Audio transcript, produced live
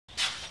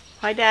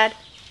Hi, Dad.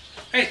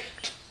 Hey!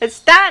 It's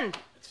done!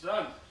 It's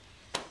done.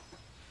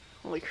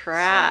 Holy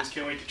crap. So I just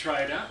can't wait to try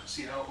it out,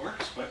 see how it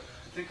works, but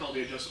I think all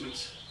the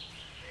adjustments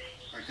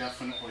are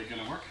definitely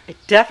going to work. It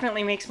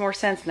definitely makes more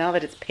sense now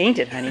that it's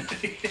painted, honey.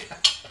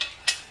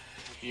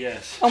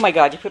 Yes. Oh my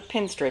god, you put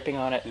pinstriping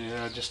on it.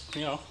 Yeah, just,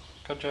 you know,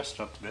 got dressed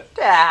up a bit.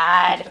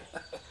 Dad!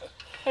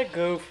 A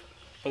goof.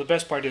 But the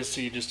best part is,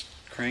 so you just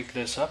crank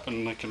this up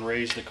and I can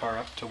raise the car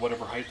up to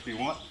whatever height we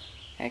want.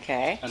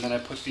 Okay. And then I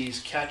put these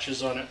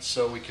catches on it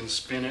so we can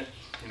spin it,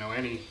 you know,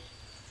 any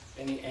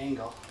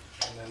angle,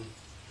 and then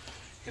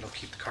it'll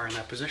keep the car in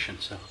that position.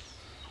 So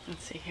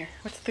let's see here.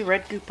 What's the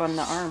red goop on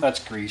the arm?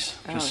 that's grease,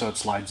 just so it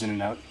slides in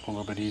and out a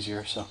little bit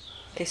easier. So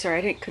okay,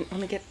 sorry, I couldn't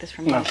only get this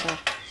from the outside.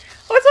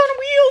 Oh, it's on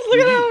wheels!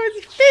 Look at how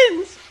it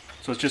spins!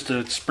 So it's just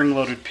a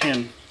spring-loaded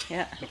pin.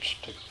 Yeah. Oops,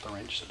 take the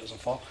wrench so it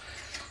doesn't fall.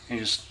 And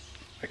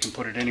I can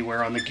put it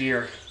anywhere on the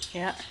gear.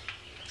 Yeah.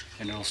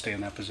 And it'll stay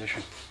in that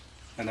position.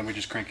 And then we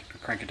just crank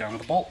it down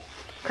with a bolt.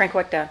 Crank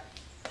what down?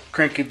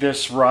 Crank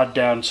this rod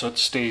down so it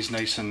stays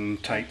nice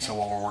and tight. So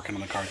while we're working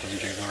on the car, it doesn't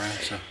jiggle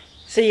around.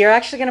 So you're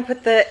actually going to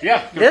put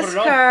this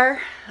car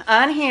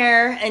on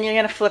here, and you're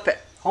going to flip it.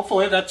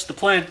 Hopefully, that's the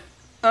plan.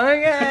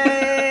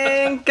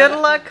 Okay. Good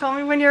luck. Call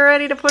me when you're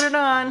ready to put it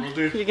on. Will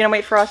do. You going to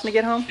wait for Austin to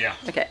get home? Yeah.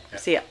 Okay. Yeah.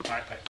 See ya. All right, bye.